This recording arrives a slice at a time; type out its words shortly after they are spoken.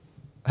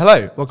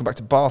Hello, welcome back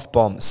to Bath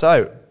Bomb.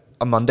 So,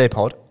 a Monday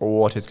pod, or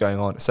what is going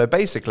on? So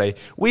basically,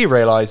 we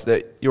realised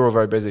that you're all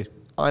very busy.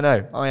 I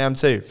know, I am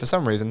too. For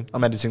some reason,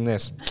 I'm editing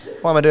this.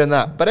 Why am I doing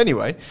that? But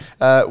anyway,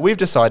 we've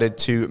decided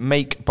to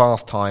make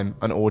Bath Time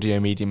an audio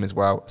medium as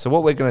well. So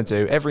what we're going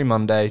to do every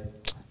Monday,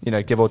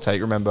 give or take,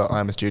 remember,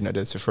 I am a student, I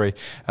do this for free,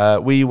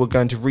 we were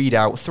going to read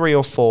out 3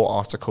 or 4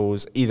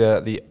 articles.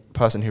 Either the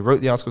person who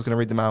wrote the article is going to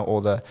read them out,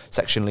 or the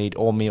section lead,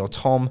 or me or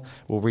Tom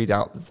will read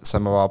out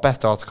some of our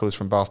best articles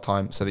from Bath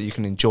Time so that you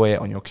can enjoy it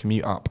on your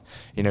commute up,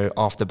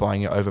 after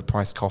buying your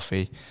overpriced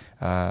coffee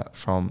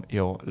from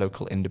your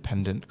local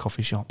independent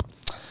coffee shop.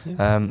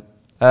 Yeah.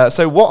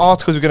 So what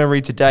articles are we going to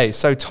read today?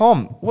 So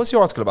Tom, what's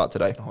your article about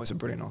today? Oh, it's a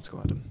brilliant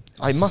article, Adam.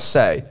 I must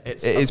say,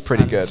 it is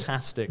pretty good. It's a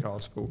fantastic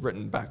article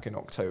written back in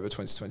October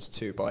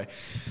 2022 by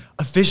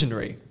a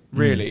visionary,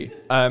 really.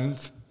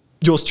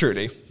 Yours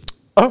truly.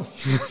 Oh,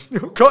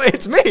 God,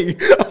 it's me.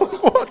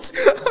 What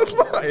am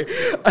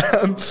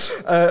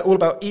I? All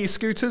about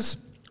e-scooters.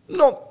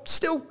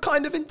 Still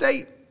kind of in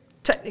date.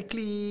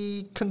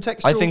 Technically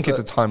contextual. I think it's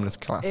a timeless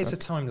classic. It's a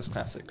timeless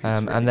classic.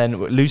 And then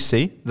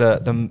Lucy,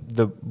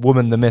 the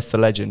woman, the myth, the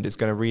legend, is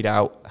going to read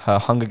out her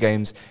Hunger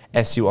Games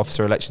SU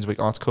Officer Elections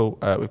Week article.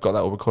 We've got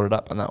that all recorded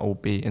up, and that will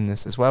be in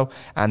this as well.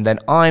 And then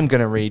I'm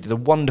going to read the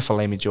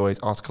wonderful Amy Joy's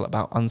article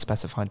about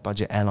unspecified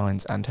budget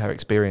airlines and her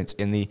experience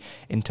in the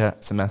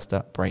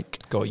inter-semester break.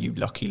 God, you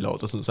lucky lot.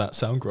 Doesn't that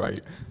sound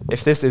great?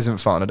 If this isn't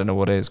fun, I don't know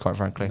what is, quite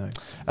frankly.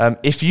 No.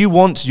 If you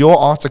want your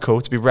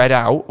article to be read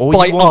out...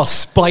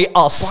 By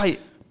us.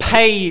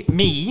 Pay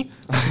me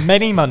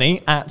many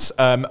money at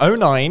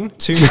 09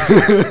 to...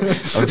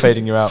 I'm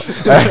fading you out.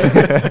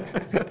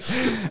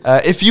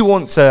 If you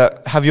want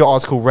to have your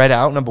article read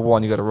out, number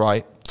 1, you got to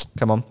write.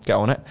 Come on, get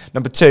on it.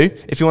 Number 2,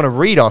 if you want to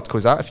read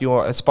articles out, if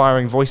you're an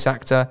aspiring voice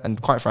actor,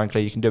 and quite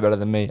frankly, you can do better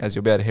than me, as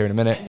you'll be able to hear in a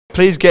minute,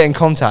 please get in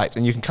contact,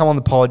 and you can come on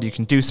the pod, you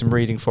can do some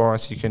reading for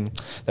us,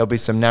 there'll be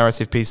some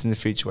narrative pieces in the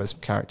future with some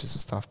characters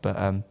and stuff, but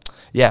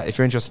if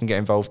you're interested in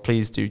getting involved,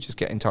 please do just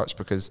get in touch,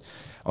 because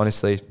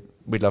honestly,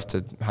 we'd love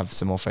to have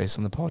some more face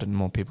on the pod and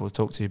more people to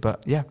talk to.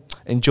 But yeah,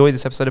 enjoy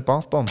this episode of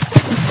Bath Bomb.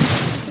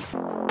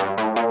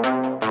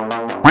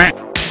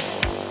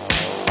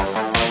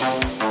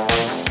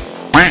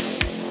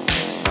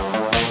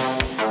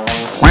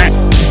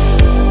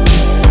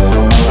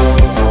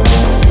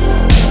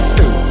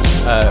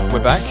 We're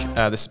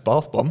back. This is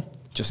Bath Bomb,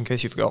 just in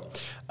case you forgot.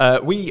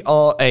 We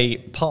are a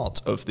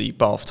part of the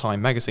Bath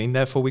Time magazine,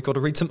 therefore we've got to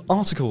read some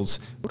articles.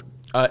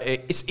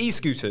 It's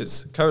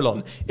e-scooters,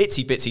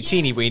 itsy bitsy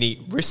teeny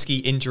weeny risky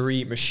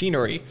injury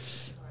machinery.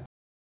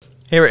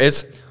 Here it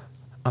is.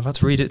 I'm about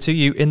to read it to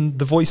you in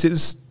the voice it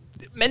was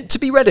meant to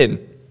be read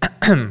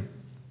in.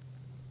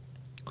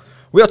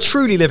 We are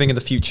truly living in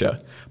the future.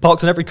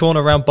 Parks on every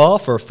corner around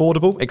Bath are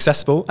affordable,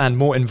 accessible, and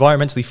more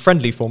environmentally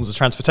friendly forms of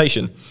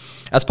transportation.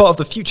 As part of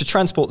the Future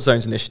Transport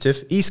Zones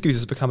initiative,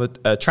 e-scooters have become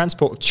a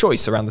transport of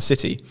choice around the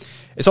city.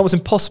 It's almost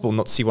impossible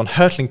not to see one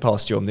hurtling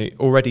past you on the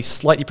already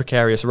slightly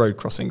precarious road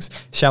crossings,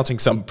 shouting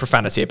some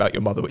profanity about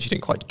your mother, which you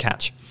didn't quite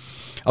catch.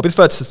 I'll be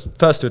the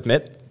first to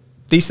admit,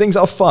 these things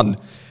are fun.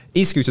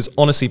 E-scooters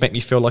honestly make me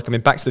feel like I'm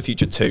in Back to the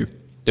Future 2.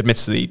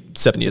 Admittedly,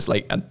 7 years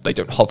late, and they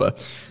don't hover.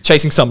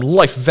 Chasing some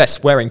life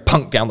vest wearing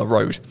punk down the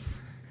road.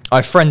 I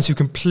have friends who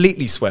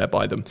completely swear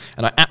by them,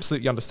 and I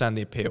absolutely understand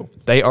the appeal.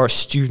 They are a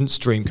student's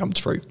dream come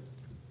true.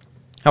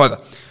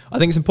 However, I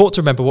think it's important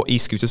to remember what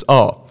e-scooters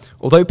are.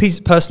 Although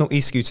personal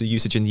e-scooter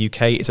usage in the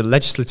UK is a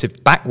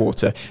legislative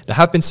backwater, there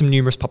have been some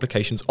numerous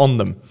publications on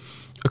them.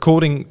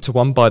 According to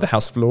one by the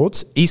House of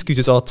Lords,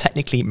 e-scooters are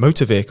technically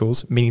motor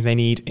vehicles, meaning they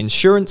need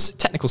insurance,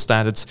 technical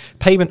standards,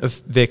 payment of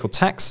vehicle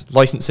tax,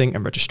 licensing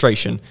and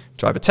registration,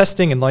 driver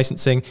testing and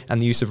licensing,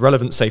 and the use of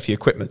relevant safety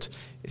equipment.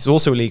 It's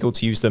also illegal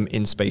to use them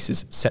in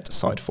spaces set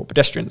aside for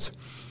pedestrians.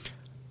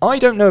 I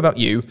don't know about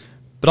you,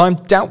 but I'm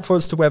doubtful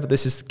as to whether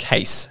this is the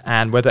case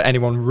and whether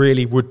anyone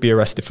really would be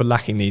arrested for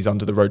lacking these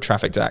under the Road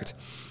Traffic Act.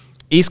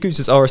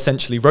 E-scooters are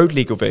essentially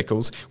road-legal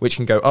vehicles which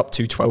can go up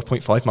to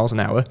 12.5 miles an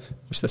hour,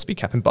 which is the speed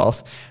cap in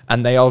Bath,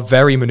 and they are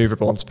very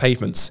manoeuvrable onto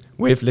pavements,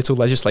 with little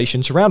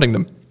legislation surrounding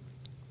them.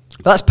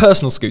 But that's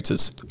personal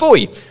scooters.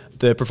 Voi,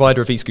 the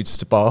provider of e-scooters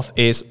to Bath,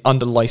 is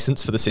under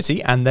licence for the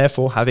city and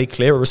therefore have a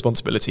clearer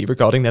responsibility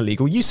regarding their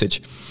legal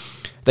usage.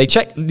 They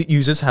check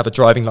users have a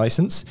driving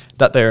licence,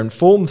 that they're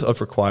informed of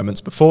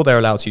requirements before they're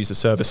allowed to use the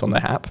service on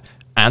their app,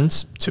 and,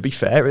 to be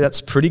fair,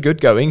 that's pretty good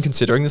going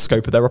considering the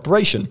scope of their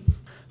operation.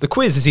 The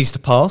quiz is easy to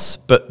pass,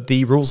 but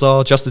the rules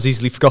are just as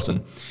easily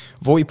forgotten.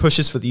 Voi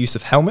pushes for the use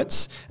of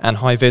helmets and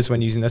high-vis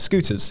when using their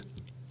scooters.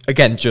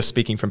 Again, just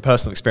speaking from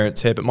personal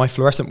experience here, but my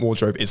fluorescent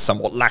wardrobe is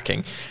somewhat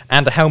lacking,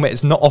 and a helmet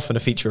is not often a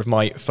feature of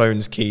my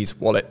phone's keys,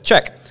 wallet,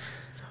 check.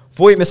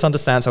 Voi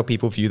misunderstands how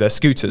people view their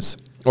scooters,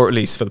 or at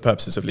least for the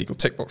purposes of legal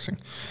tickboxing.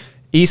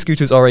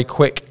 E-scooters are a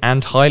quick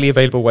and highly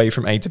available way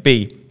from A to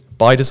B.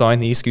 By design,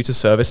 the e-scooter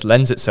service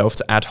lends itself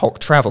to ad hoc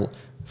travel,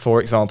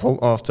 for example,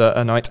 after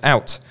a night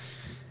out.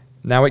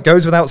 Now, it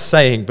goes without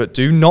saying, but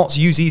do not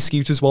use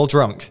e-scooters while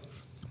drunk.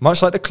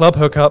 Much like the club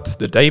hookup,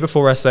 the day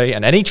before essay,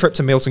 and any trip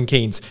to Milton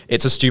Keynes,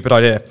 it's a stupid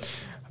idea.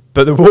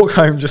 But the walk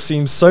home just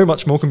seems so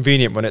much more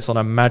convenient when it's on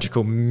a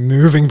magical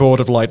moving board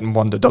of light and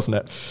wonder, doesn't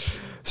it?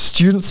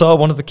 Students are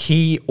one of the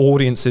key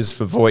audiences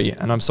for Voi,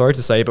 and I'm sorry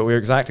to say, but we're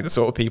exactly the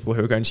sort of people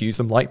who are going to use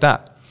them like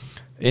that.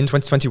 In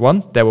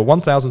 2021, there were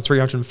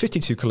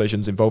 1,352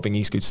 collisions involving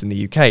e-scooters in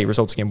the UK,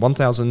 resulting in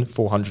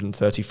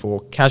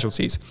 1,434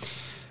 casualties.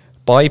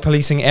 By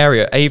policing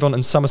area, Avon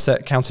and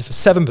Somerset accounted for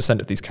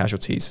 7% of these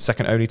casualties,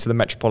 second only to the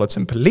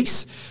Metropolitan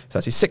Police,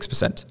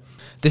 36%.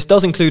 This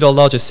does include our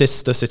largest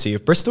sister city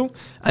of Bristol,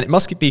 and it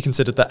must be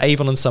considered that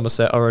Avon and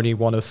Somerset are only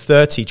one of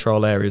 30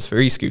 trial areas for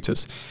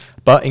e-scooters.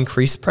 But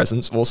increased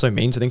presence also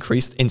means an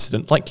increased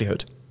incident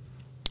likelihood.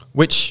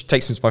 Which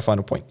takes me to my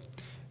final point.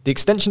 The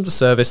extension of the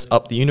service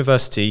up the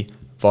university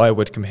via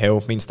Widcombe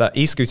Hill means that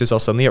e-scooters are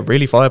suddenly a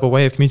really viable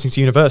way of commuting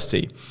to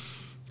university.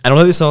 And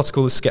although this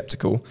article is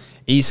sceptical,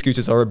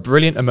 e-scooters are a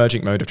brilliant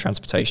emerging mode of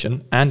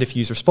transportation, and if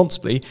used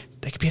responsibly,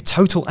 they could be a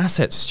total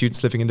asset to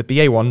students living in the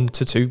BA1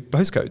 to 2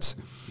 postcodes.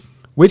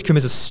 Widcombe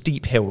is a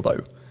steep hill,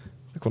 though.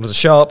 The corners are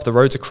sharp, the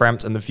roads are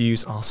cramped, and the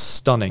views are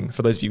stunning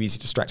for those of you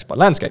easily distracted by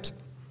landscapes.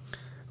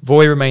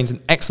 Voi remains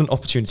an excellent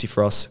opportunity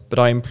for us, but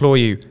I implore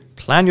you,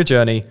 plan your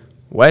journey,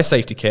 wear a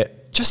safety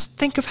kit, just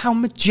think of how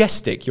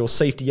majestic your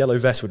safety yellow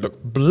vest would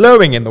look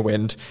blowing in the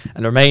wind,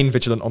 and remain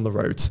vigilant on the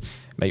roads.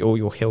 May all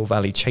your Hill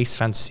Valley chase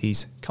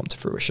fantasies come to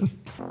fruition.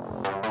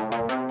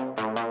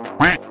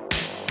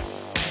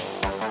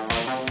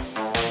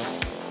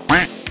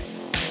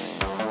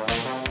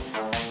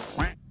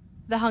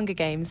 The Hunger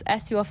Games,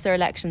 SU Officer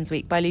Elections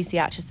Week by Lucy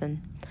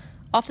Atchison.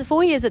 After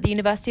 4 years at the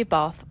University of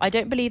Bath, I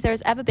don't believe there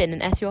has ever been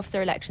an SU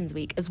Officer Elections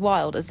Week as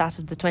wild as that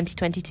of the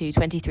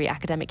 2022-23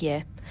 academic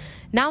year.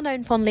 Now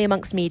known fondly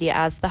amongst media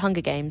as the Hunger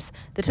Games,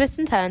 the twists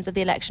and turns of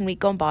the election week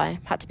gone by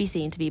had to be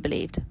seen to be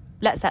believed.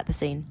 Let's set the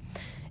scene.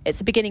 It's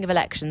the beginning of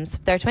elections.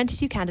 There are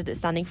 22 candidates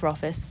standing for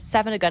office,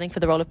 7 are gunning for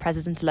the role of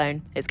president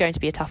alone. It's going to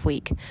be a tough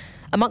week.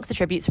 Amongst the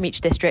tributes from each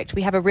district,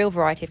 we have a real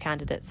variety of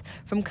candidates.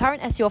 From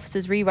current SU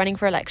officers re-running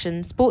for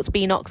election, sports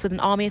BNOCs with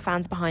an army of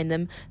fans behind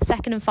them,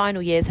 second and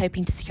final years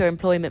hoping to secure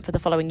employment for the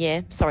following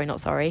year, sorry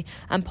not sorry,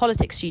 and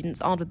politics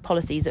students armed with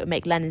policies that would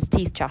make Lenin's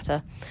teeth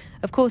chatter.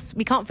 Of course,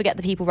 we can't forget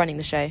the people running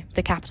the show,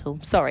 the Capitol,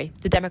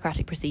 the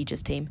Democratic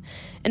Procedures team.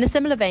 In a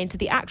similar vein to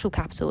the actual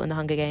Capitol in the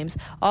Hunger Games,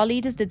 our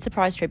leaders did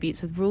surprise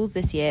tributes with rules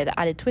this year that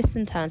added twists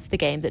and turns to the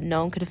game that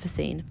no one could have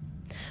foreseen.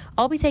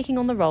 I'll be taking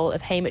on the role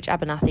of Hamish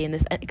Abernathy in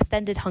this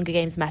extended Hunger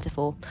Games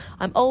metaphor.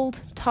 I'm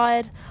old,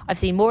 tired, I've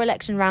seen more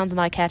election round than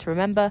I care to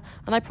remember,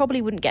 and I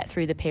probably wouldn't get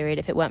through the period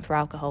if it weren't for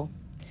alcohol.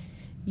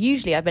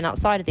 Usually I've been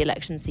outside of the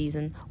election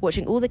season,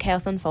 watching all the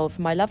chaos unfold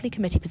from my lovely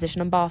committee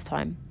position on bath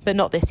time, but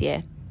not this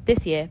year.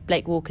 This year,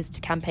 Blake Walker's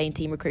campaign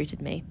team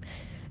recruited me.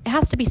 It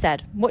has to be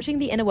said, watching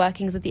the inner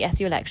workings of the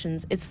SU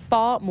elections is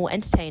far more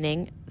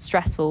entertaining,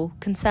 stressful,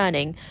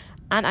 concerning,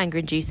 and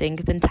anger-inducing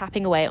than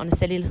tapping away on a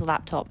silly little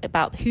laptop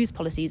about whose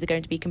policies are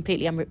going to be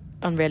completely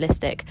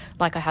unrealistic,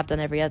 like I have done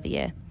every other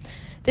year.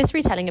 This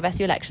retelling of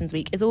SU Elections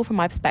Week is all from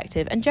my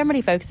perspective and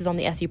generally focuses on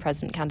the SU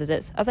President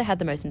candidates, as I had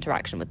the most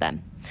interaction with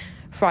them.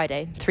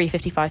 Friday,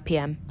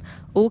 3:55pm.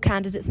 All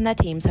candidates and their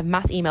teams have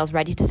mass emails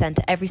ready to send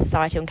to every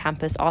society on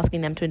campus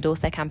asking them to endorse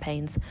their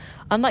campaigns.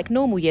 Unlike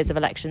normal years of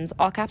elections,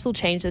 our capital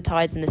changed the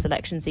tides in this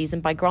election season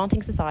by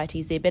granting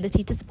societies the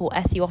ability to support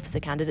SU officer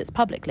candidates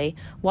publicly.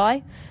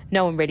 Why?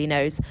 No one really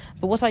knows.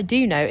 But what I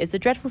do know is the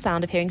dreadful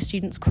sound of hearing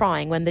students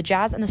crying when the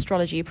Jazz and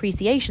Astrology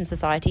Appreciation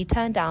Society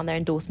turned down their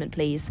endorsement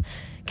pleas.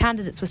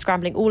 Candidates were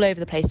scrambling all over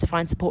the place to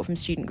find support from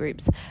student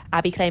groups.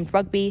 Abby claimed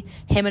rugby,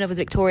 Jimena was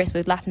victorious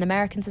with Latin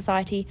American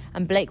Society,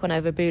 and Blake won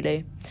over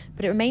Bulu.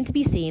 But it remained to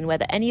be seen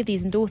whether any of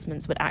these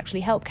endorsements would actually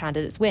help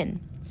candidates win.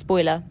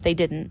 Spoiler, they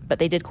didn't, but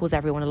they did cause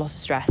everyone a lot of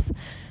stress.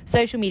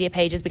 Social media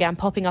pages began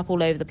popping up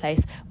all over the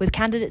place, with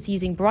candidates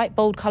using bright,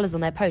 bold colours on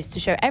their posts to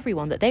show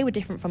everyone that they were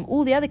different from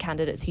all the other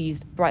candidates who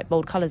used bright,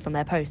 bold colours on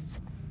their posts.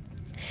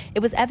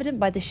 It was evident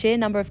by the sheer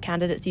number of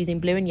candidates using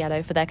blue and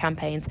yellow for their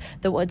campaigns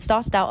that what had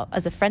started out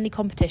as a friendly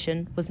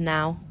competition was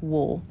now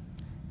war.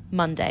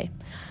 Monday.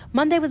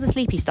 Monday was a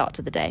sleepy start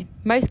to the day.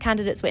 Most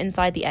candidates were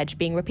inside the edge,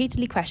 being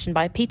repeatedly questioned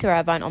by Peter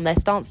Irvine on their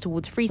stance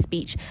towards free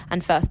speech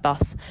and first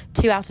bus,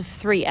 2 out of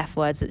 3 F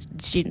words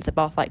that students at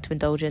Bath like to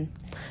indulge in.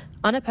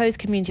 Unopposed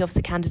community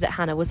officer candidate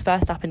Hannah was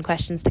first up in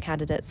questions to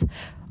candidates.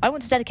 I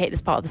want to dedicate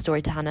this part of the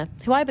story to Hannah,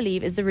 who I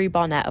believe is the Rue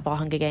Barnett of our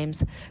Hunger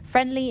Games.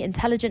 Friendly,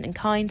 intelligent and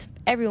kind,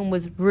 everyone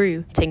was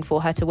rooting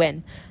for her to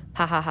win.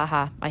 Ha ha ha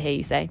ha, I hear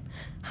you say.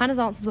 Hannah's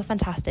answers were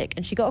fantastic,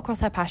 and she got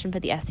across her passion for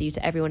the SU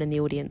to everyone in the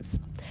audience.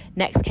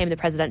 Next came the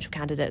presidential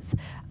candidates.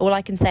 All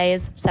I can say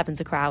is,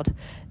 7's a crowd.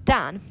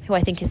 Dan, who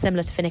I think is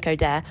similar to Finnick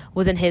Odair,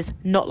 was in his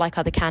not like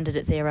other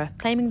candidates era,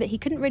 claiming that he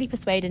couldn't really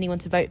persuade anyone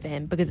to vote for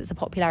him because it's a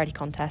popularity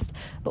contest,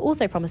 but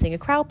also promising a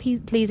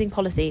crowd-pleasing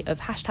policy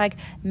of hashtag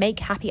make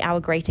happy hour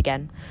great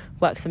again.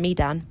 Works for me,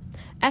 Dan.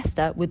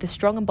 Esther, with the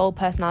strong and bold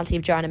personality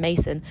of Joanna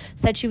Mason,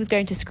 said she was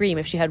going to scream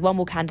if she heard one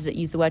more candidate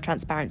use the word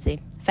transparency.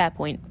 Fair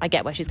point. I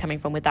get where she's coming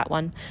from with that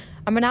one.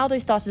 And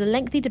Ronaldo started a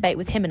lengthy debate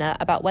with Jimena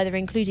about whether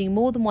including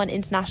more than one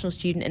international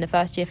student in a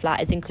first-year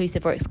flat is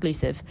inclusive or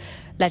exclusive.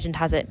 Legend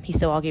has it, he's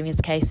still arguing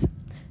his case.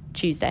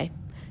 Tuesday.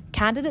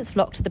 Candidates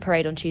flocked to the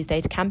parade on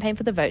Tuesday to campaign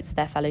for the votes of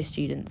their fellow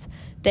students.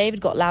 David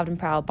got loud and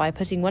proud by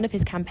putting one of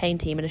his campaign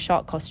team in a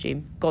shark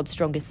costume, God's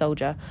strongest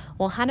soldier,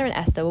 while Hannah and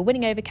Esther were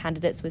winning over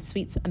candidates with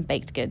sweets and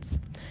baked goods.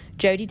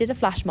 Jodie did a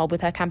flash mob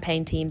with her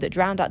campaign team that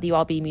drowned out the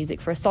URB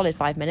music for a solid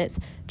 5 minutes.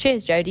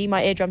 Cheers, Jodie.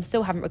 My eardrums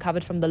still haven't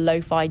recovered from the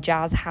lo-fi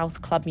jazz house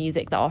club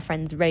music that our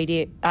friends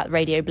at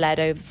radio blared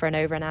over for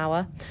over an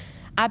hour.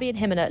 Abby and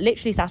Himina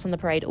literally sat on the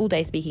parade all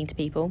day speaking to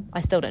people. I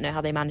still don't know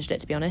how they managed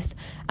it, to be honest.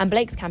 And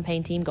Blake's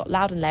campaign team got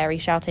loud and leery,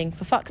 shouting,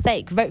 "For fuck's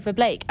sake, vote for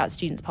Blake," at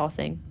students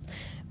passing.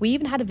 We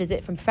even had a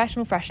visit from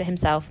professional fresher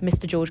himself,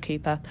 Mr. George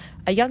Cooper,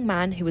 a young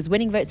man who was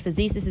winning votes for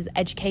Zesis's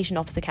education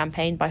officer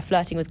campaign by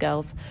flirting with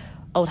girls.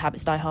 Old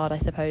habits die hard, I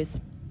suppose.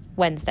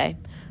 Wednesday.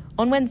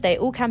 On Wednesday,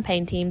 all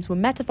campaign teams were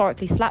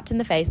metaphorically slapped in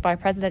the face by a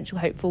presidential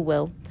hopeful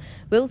Will.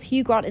 Will's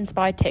Hugh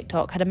Grant-inspired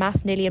TikTok had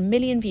amassed nearly 1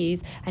 million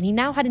views, and he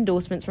now had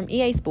endorsements from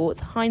EA Sports,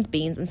 Heinz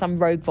Beans, and some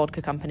rogue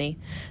vodka company.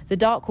 The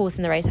dark horse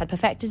in the race had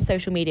perfected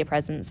social media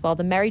presence, while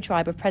the merry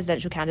tribe of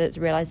presidential candidates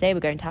realised they were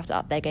going to have to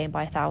up their game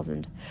by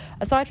 1,000.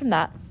 Aside from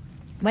that,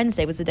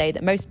 Wednesday was the day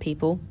that most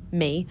people,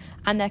 me,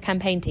 and their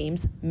campaign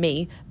teams,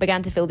 me,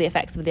 began to feel the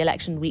effects of the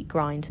election week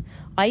grind.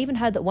 I even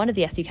heard that one of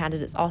the SU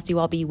candidates asked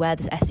URB where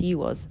the SU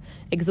was.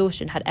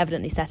 Exhaustion had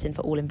evidently set in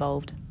for all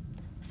involved.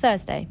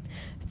 Thursday.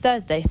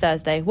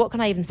 What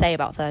can I even say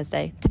about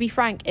Thursday? To be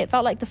frank, it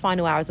felt like the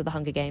final hours of the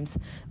Hunger Games.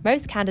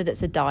 Most candidates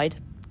had died.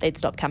 They'd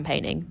stopped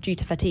campaigning due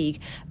to fatigue,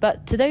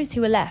 but to those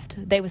who were left,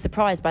 they were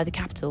surprised by the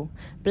capital.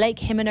 Blake,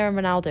 Jimena and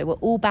Ronaldo were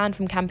all banned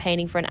from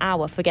campaigning for an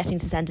hour, forgetting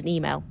to send an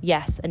email.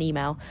 Yes, an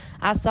email.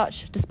 As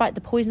such, despite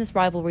the poisonous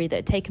rivalry that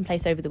had taken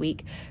place over the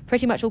week,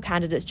 pretty much all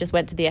candidates just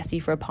went to the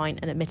SU for a pint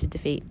and admitted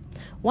defeat.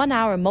 1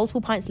 hour and multiple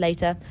pints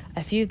later,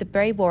 a few of the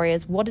brave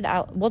warriors waddled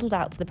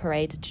out to the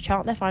parade to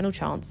chant their final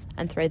chants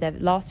and throw their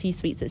last few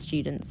sweets at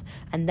students,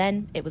 and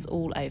then it was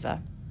all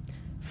over.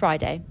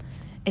 Friday.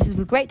 It is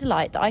with great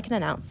delight that I can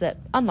announce that,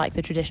 unlike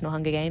the traditional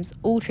Hunger Games,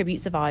 all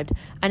tribute survived,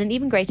 and in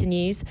even greater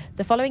news,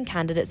 the following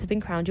candidates have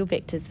been crowned your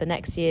victors for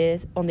next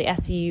year's on the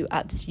SU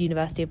at the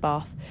University of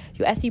Bath.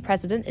 Your SU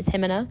President is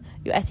Jimena,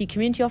 your SU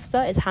Community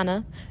Officer is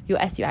Hannah, your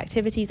SU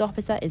Activities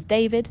Officer is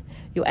David,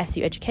 your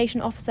SU Education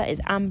Officer is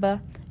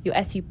Amber, your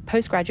SU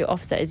Postgraduate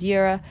Officer is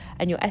Yura,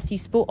 and your SU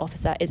Sport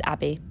Officer is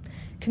Abby.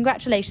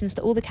 Congratulations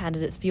to all the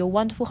candidates for your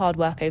wonderful hard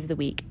work over the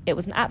week. It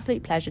was an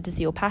absolute pleasure to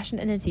see your passion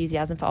and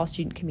enthusiasm for our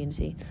student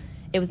community.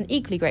 It was an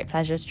equally great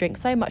pleasure to drink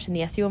so much in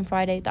the SU on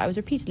Friday that I was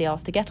repeatedly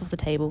asked to get off the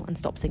table and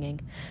stop singing.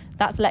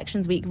 That's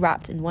Elections Week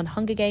wrapped in one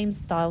Hunger Games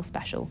style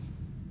special.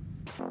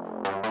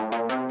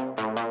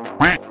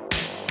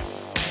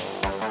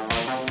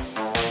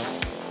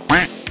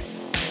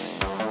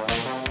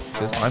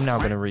 I'm now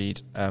going to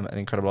read an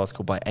incredible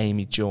article by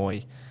Amy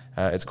Joy.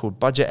 It's called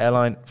Budget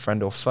Airline,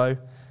 Friend or Foe,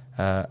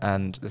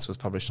 and this was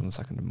published on the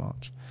 2nd of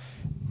March.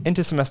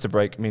 Inter-semester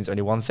break means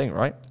only one thing,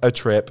 right? A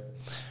trip.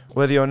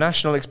 Whether you're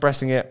national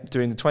expressing it,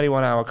 doing the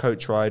 21-hour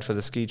coach ride for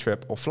the ski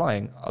trip, or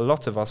flying, a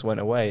lot of us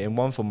went away in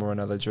one form or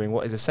another during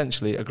what is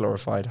essentially a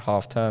glorified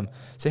half-term.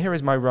 So here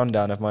is my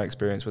rundown of my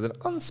experience with an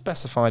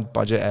unspecified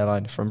budget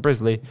airline from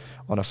Brisley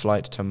on a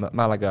flight to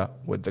Malaga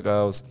with the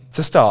girls.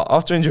 To start,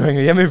 after enjoying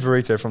a yummy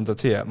burrito from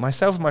Tortilla,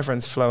 myself and my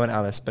friends Flo and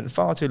Alice spent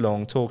far too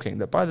long talking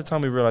that by the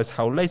time we realised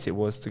how late it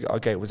was, our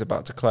gate was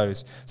about to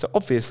close. So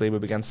obviously we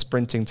began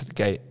sprinting to the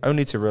gate,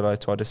 only to realise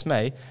to our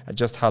dismay at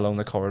just how long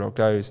the corridor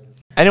goes.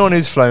 Anyone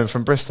who's flown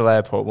from Bristol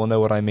Airport will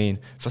know what I mean.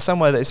 For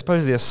somewhere that is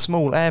supposedly a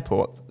small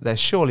airport, there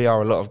surely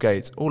are a lot of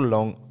gates all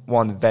along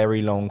one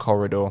very long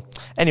corridor.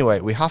 Anyway,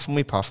 we huff and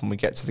we puff and we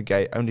get to the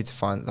gate, only to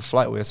find that the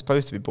flight we were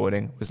supposed to be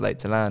boarding was late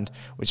to land,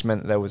 which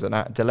meant there was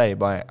a delay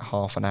by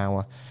half an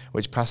hour,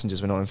 which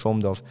passengers were not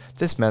informed of.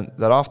 This meant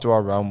that after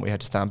our run, we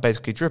had to stand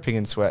basically dripping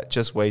in sweat,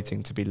 just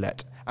waiting to be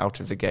let out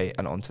of the gate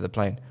and onto the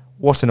plane.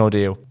 What an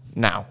ordeal.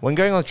 Now, when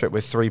going on a trip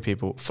with 3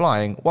 people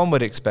flying, one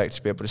would expect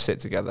to be able to sit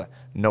together.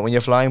 Not when you're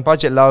flying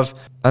budget, love.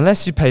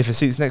 Unless you pay for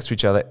seats next to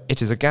each other,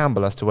 it is a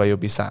gamble as to where you'll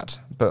be sat.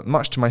 But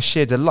much to my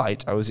sheer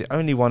delight, I was the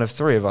only one of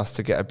 3 of us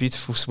to get a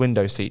beautiful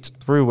window seat,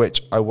 through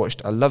which I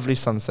watched a lovely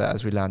sunset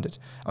as we landed.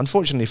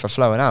 Unfortunately for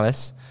Flo and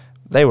Alice,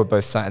 they were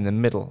both sat in the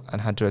middle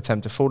and had to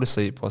attempt to fall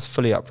asleep whilst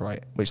fully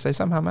upright, which they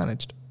somehow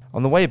managed.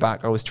 On the way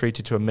back, I was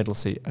treated to a middle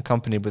seat,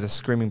 accompanied with a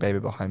screaming baby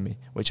behind me,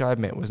 which I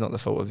admit was not the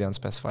fault of the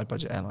unspecified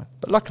budget airline.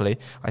 But luckily,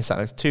 I sat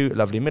next to 2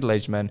 lovely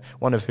middle-aged men,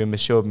 one of whom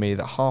assured me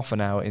that half an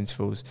hour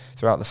intervals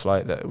throughout the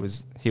flight that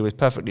he was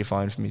perfectly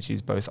fine for me to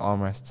use both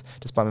armrests,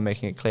 despite me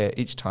making it clear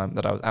each time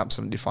that I was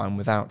absolutely fine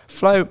without.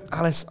 Flo,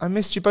 Alice, I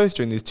missed you both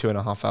during these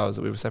 2.5 hours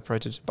that we were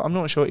separated, but I'm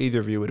not sure either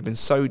of you would have been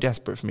so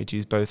desperate for me to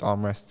use both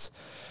armrests.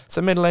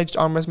 So middle-aged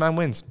armrest man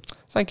wins.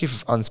 Thank you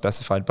for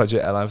unspecified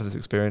budget airline for this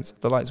experience.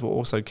 The lights were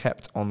also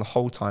kept on the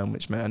whole time,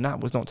 which meant a nap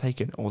was not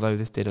taken, although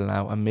this did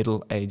allow a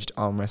middle-aged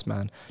armrest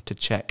man to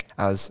check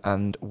as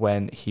and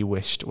when he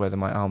wished whether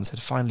my arms had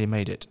finally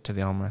made it to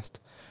the armrest.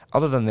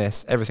 Other than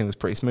this, everything was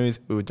pretty smooth.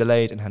 We were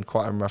delayed and had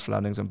quite a rough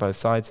landings on both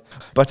sides.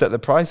 But at the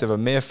price of a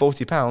mere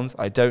 £40,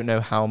 I don't know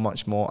how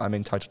much more I'm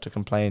entitled to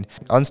complain.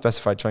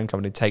 Unspecified train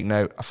company, take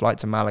note, a flight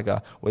to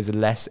Malaga was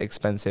less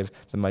expensive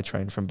than my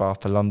train from Bath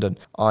to London.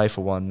 I,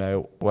 for one,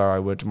 know where I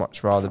would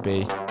much rather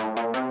be.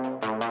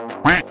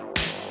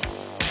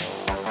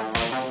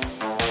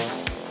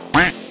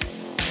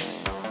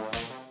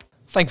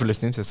 Thank you for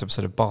listening to this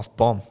episode of Bath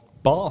Bomb.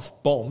 Bath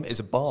Bomb is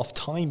a Bath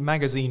Time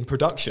magazine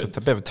production. It's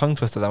a bit of a tongue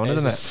twister, that one, It is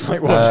isn't a it?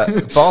 slight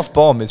one. Bath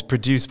Bomb is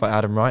produced by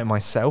Adam Wright,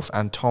 myself,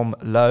 and Tom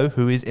Lowe,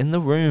 who is in the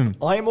room.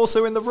 I am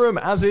also in the room,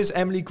 as is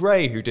Emily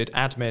Gray, who did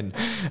admin.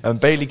 And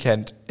Bailey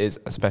Kent is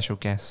a special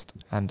guest.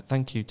 And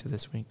thank you to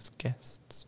this week's guests.